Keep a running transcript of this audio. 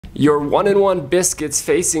Your 1-1 Biscuits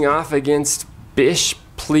facing off against Bish,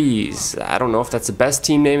 please. I don't know if that's the best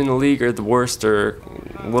team name in the league or the worst or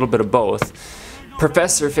a little bit of both.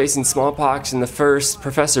 Professor facing Smallpox in the first.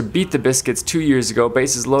 Professor beat the Biscuits 2 years ago.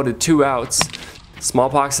 Bases loaded, 2 outs.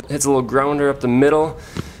 Smallpox hits a little grounder up the middle.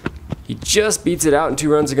 He just beats it out and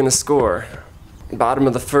 2 runs are going to score. Bottom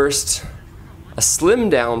of the first, a slim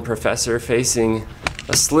down Professor facing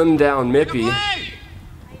a slim down Mippy.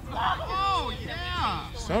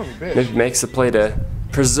 Mippy makes the play to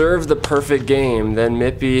preserve the perfect game. Then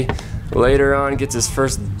Mippy later on gets his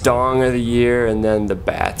first dong of the year, and then the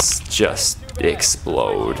bats just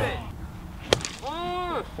explode.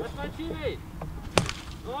 Oh, that's my teammate.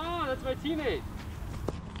 Oh, that's my teammate.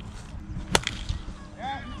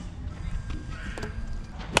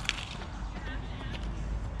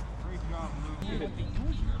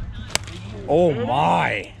 Oh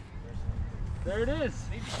my! There it is.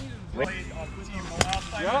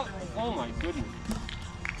 Yep. Oh my goodness.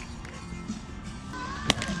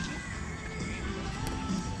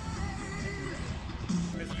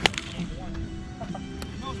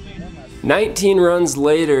 "19 runs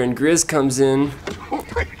later, and Grizz comes in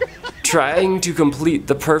trying to complete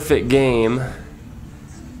the perfect game,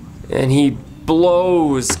 and he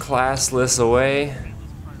blows Classless away.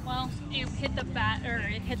 Well, it hit the bat, or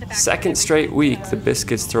it hit the back. Second straight week, the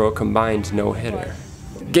Biscuits throw a combined no-hitter.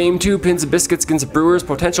 Game 2 pins the Biscuits against the Brewers,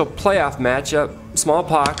 potential playoff matchup.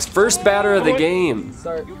 Smallpox, first batter of the game.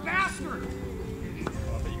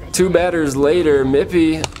 2 batters later,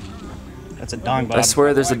 Mippy. That's a dong, Bob. I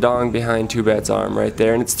swear there's a dong behind Two Bat's arm right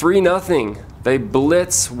there, and it's 3-0. They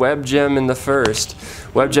blitz Web Gem in the first.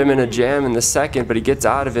 Web Gem in a jam in the second, but he gets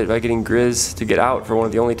out of it by getting Grizz to get out for one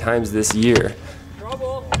of the only times this year.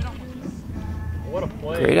 What a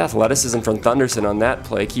play. Great athleticism from Thunderson on that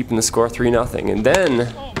play, keeping the score 3-0. And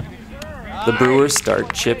then the Brewers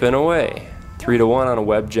start chipping away. 3-1 on a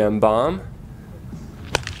Web Gem bomb.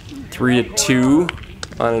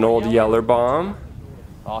 3-2 on an old Yeller bomb.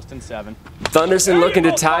 Austin 7. Thunderson looking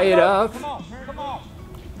to tie it up,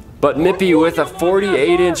 but Mippy with a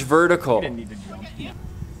 48-inch vertical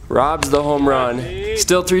robs the home run.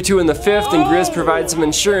 Still 3-2 in the 5th, and Grizz provides some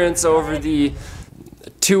insurance over the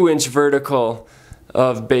 2-inch vertical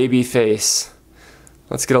of Babyface.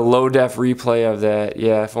 Let's get a low-def replay of that.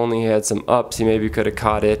 Yeah, if only he had some ups, he maybe could have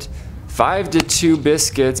caught it. 5-2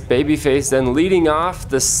 Biscuits. Babyface then leading off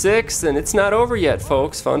the 6th, and it's not over yet,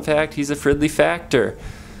 folks. Fun fact, he's a Fridley Factor.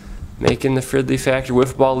 Making the Fridley Factor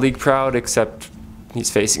Wiffleball League proud, except he's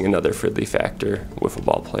facing another Fridley Factor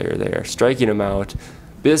Wiffleball player there, striking him out.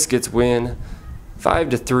 Biscuits win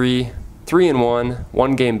 5-3, 3-1,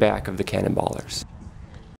 1 game back of the Cannonballers.